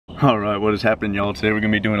Alright, what is happening, y'all? Today we're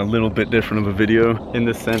going to be doing a little bit different of a video in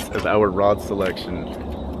the sense of our rod selection.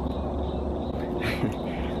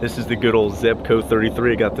 This is the good old Zebco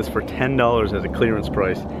 33. I got this for $10 as a clearance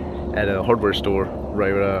price at a hardware store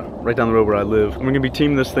right down the road where I live. I'm going to be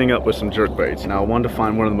teaming this thing up with some jerk baits. Now I wanted to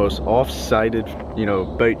find one of the most off-sighted,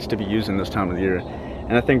 baits to be using this time of the year.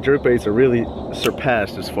 And I think jerk baits are really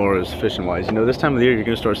surpassed as far as fishing wise. This time of the year you're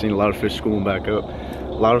going to start seeing a lot of fish schooling back up.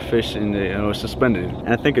 A lot of fish in the, suspended. And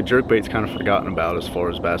I think a jerk bait's kind of forgotten about as far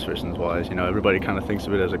as bass fishing wise. Everybody kind of thinks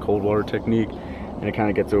of it as a cold water technique and it kind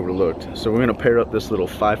of gets overlooked. So we're going to pair up this little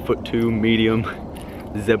 5'2" medium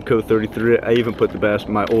Zebco 33. I even put the bass,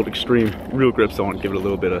 my old Extreme reel grips on, give it a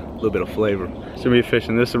little bit of flavor. So we'll be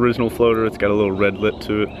fishing this original floater. It's got a little red lip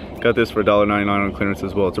to it. Got this for $1.99 on clearance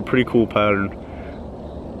as well. It's a pretty cool pattern.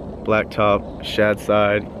 Black top, shad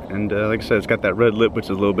side, and like I said, it's got that red lip, which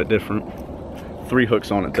is a little bit different. 3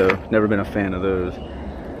 hooks on it though. Never been a fan of those.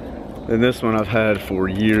 And this one I've had for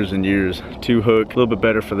years and years. 2 hook, a little bit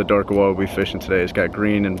better for the darker water we'll be fishing today. It's got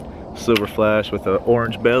green and silver flash with an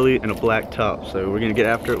orange belly and a black top. So we're gonna get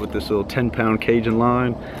after it with this little 10-pound Cajun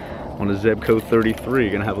line on a Zebco 33.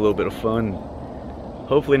 Gonna have a little bit of fun.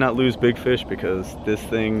 Hopefully not lose big fish because this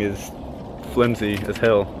thing is flimsy as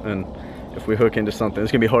hell. And if we hook into something,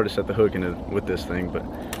 it's gonna be hard to set the hook into with this thing, but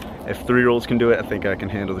if 3-year-olds can do it, I think I can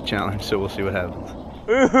handle the challenge, so we'll see what happens.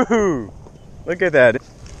 Ooh, look at that.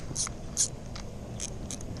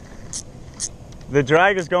 The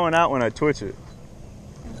drag is going out when I twitch it.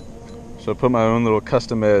 So I put my own little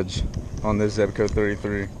custom edge on this Zebco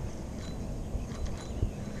 33.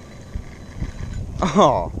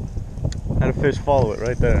 Oh, had a fish follow it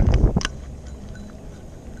right there.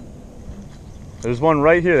 There's one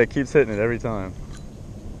right here that keeps hitting it every time.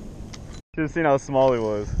 Should have seen how small he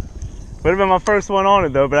was. Would have been my first one on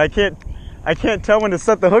it though, but I can't tell when to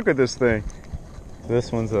set the hook with this thing.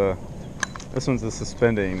 This one's a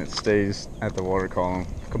suspending. It stays at the water column,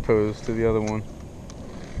 composed to the other one.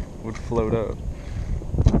 Would float up.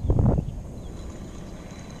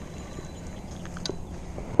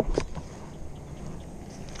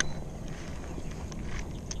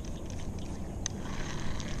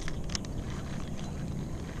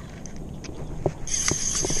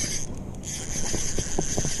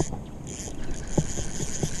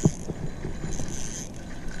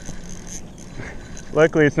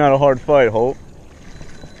 Luckily, it's not a hard fight, Holt.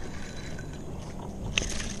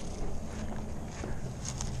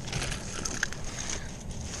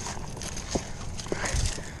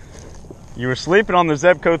 You were sleeping on the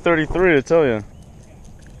Zebco 33, I tell you.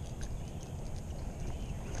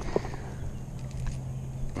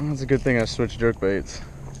 That's a good thing I switched jerk baits.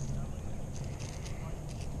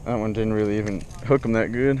 That one didn't really even hook them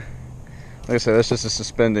that good. Like I said, that's just a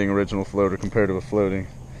suspending original floater compared to a floating.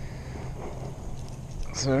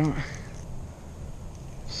 So,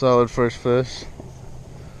 solid first fish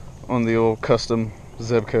on the old custom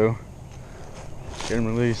Zebco. Get him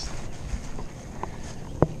released.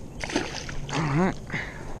 Alright.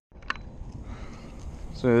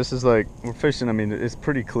 So this is like, we're fishing, it's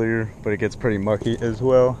pretty clear, but it gets pretty mucky as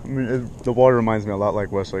well. The water reminds me a lot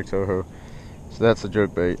like West Lake Toho. So that's the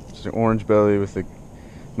jerk bait. It's an orange belly with the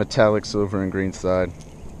metallic silver and green side.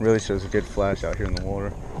 Really shows a good flash out here in the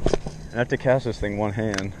water. I have to cast this thing one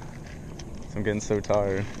hand, so I'm getting so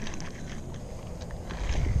tired.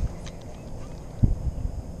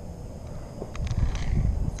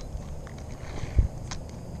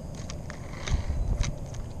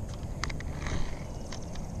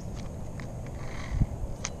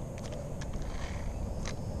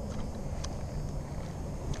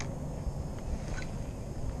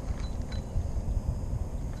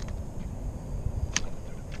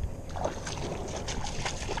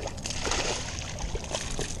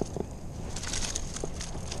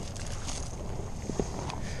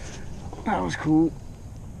 That was cool.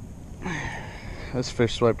 This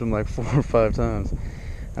fish swiped him like 4 or 5 times.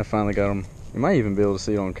 I finally got him. You might even be able to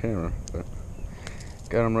see it on camera, but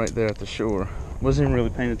got him right there at the shore. Wasn't even really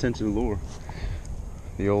paying attention to the lure.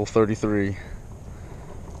 The old 33.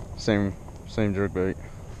 Same jerk bait.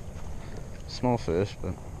 Small fish,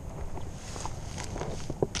 but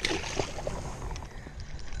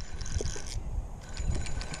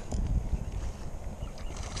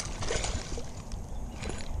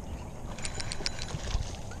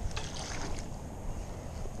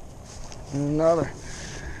another.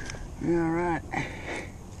 Alright.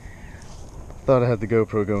 Thought I had the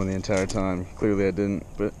GoPro going the entire time. Clearly I didn't,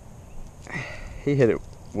 but he hit it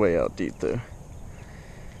way out deep there.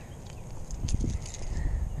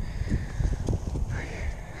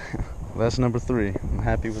 That's number 3. I'm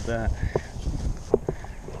happy with that.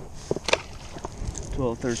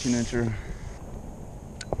 12, 13 incher.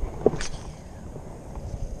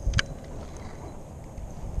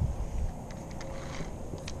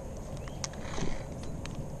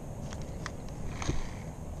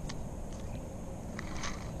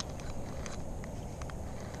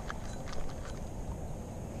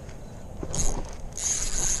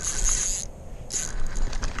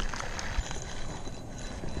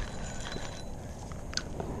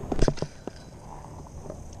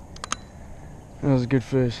 That was a good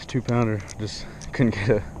fish, 2-pounder. Just couldn't get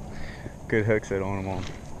a good hook set on him on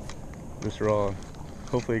this rod.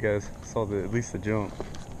 Hopefully you guys saw at least the jump.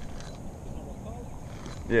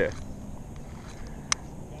 Yeah.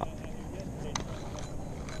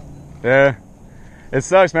 Yeah. It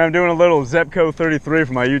sucks, man. I'm doing a little Zebco 33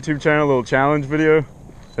 for my YouTube channel, a little challenge video.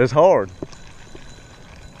 It's hard.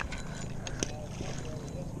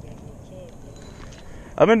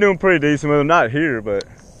 I've been doing pretty decent with them, not here, but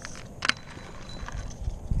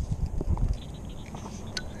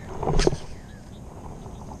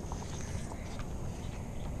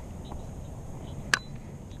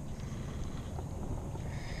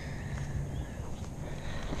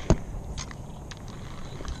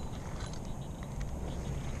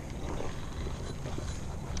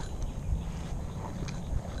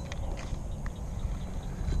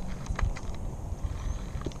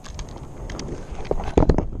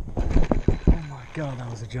God,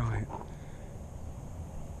 that was a giant.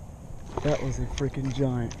 That was a freaking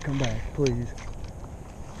giant. Come back, please.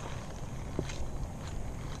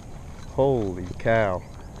 Holy cow.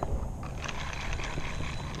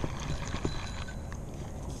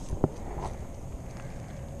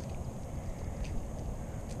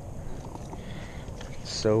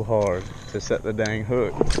 So hard to set the dang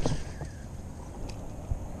hook.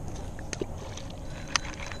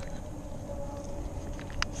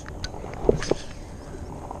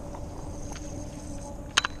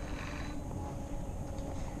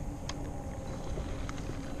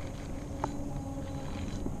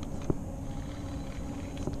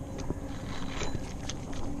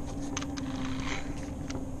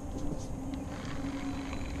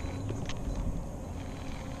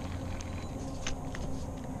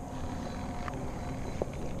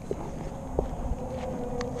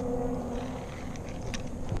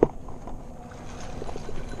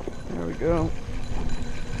 There we go.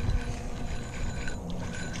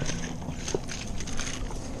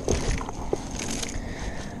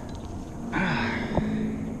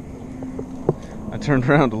 I turned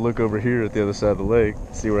around to look over here at the other side of the lake,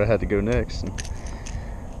 see where I had to go next. And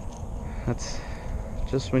that's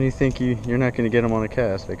just when you think you're not going to get them on a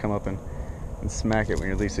cast, they come up and smack it when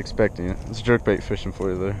you're least expecting it. It's jerkbait fishing for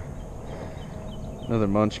you there. Another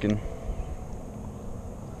munchkin.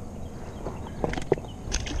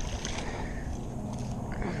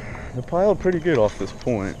 They're piled pretty good off this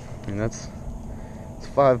point. I mean, it's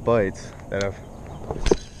 5 bites that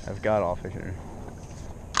I've got off of here.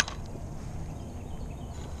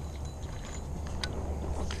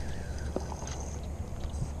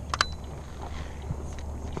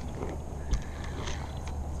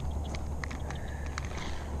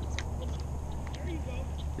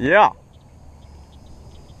 Yeah.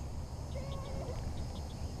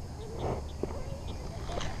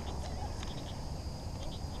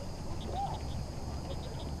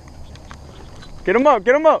 Get him up,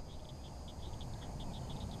 get him up.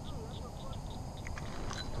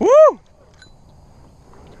 Woo!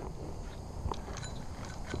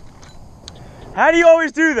 How do you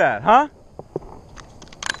always do that, huh?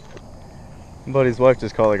 Buddy's wife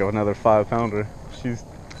just caught like another 5-pounder. She's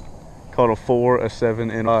caught a 4, a 7,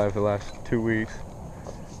 and 5 the last 2 weeks.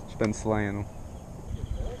 She's been slaying them.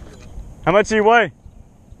 How much do you weigh?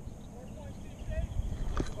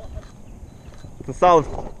 It's a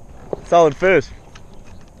solid fish.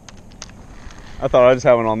 I thought I just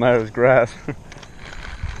had one on there. It was grass.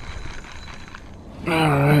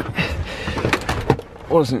 Alright.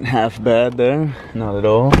 Wasn't half bad there. Not at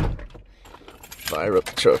all. Fire up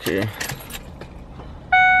the truck here.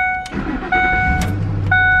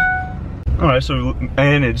 Alright, so we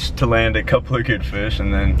managed to land a couple of good fish,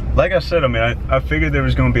 and then, like I said, I mean, I figured there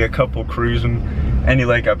was going to be a couple cruising. Any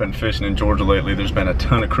lake I've been fishing in Georgia lately, there's been a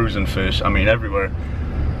ton of cruising fish. I mean, everywhere.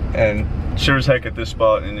 And sure as heck at this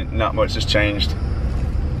spot, and not much has changed.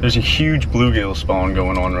 There's a huge bluegill spawn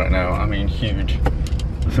going on right now. I mean, huge.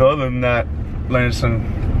 So other than that, landed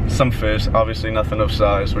some fish. Obviously nothing of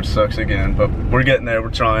size, which sucks again, but we're getting there. We're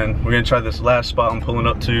trying. We're gonna try this last spot I'm pulling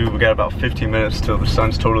up to. We got about 15 minutes till the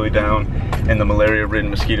sun's totally down and the malaria-ridden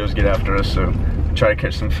mosquitoes get after us. So try to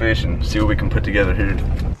catch some fish and see what we can put together here.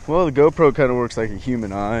 Well, the GoPro kind of works like a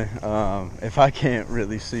human eye. If I can't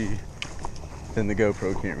really see than the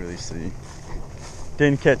GoPro can't really see.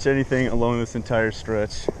 Didn't catch anything along this entire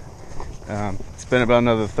stretch. It's been about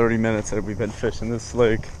another 30 minutes that we've been fishing this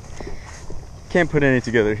lake. Can't put any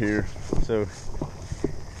together here, so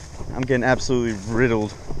I'm getting absolutely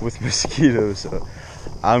riddled with mosquitoes, so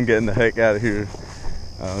I'm getting the heck out of here.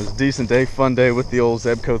 It was a decent day, fun day with the old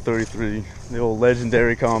Zebco 33, the old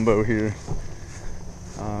legendary combo here.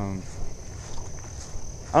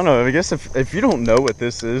 I don't know, I guess if you don't know what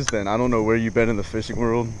this is, then I don't know where you've been in the fishing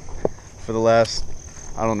world for the last,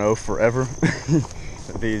 I don't know, forever.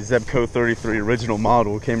 The Zebco 33 original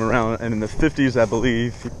model came around and in the 50s, I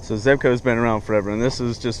believe. So Zebco's been around forever, and this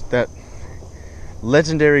is just that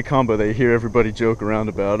legendary combo that you hear everybody joke around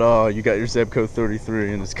about. Oh, you got your Zebco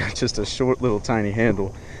 33 and it's got just a short little tiny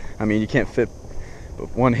handle. I mean, you can't fit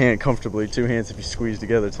one hand comfortably, two hands if you squeeze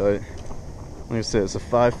together tight. Like I said, it's a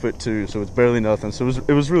 5'2", so it's barely nothing. So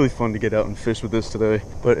it was really fun to get out and fish with this today.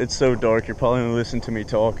 But it's so dark, you're probably gonna listen to me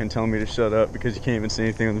talk and tell me to shut up because you can't even see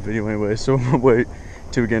anything on the video anyway. So I'm gonna wait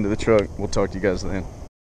till we get into the truck. We'll talk to you guys then.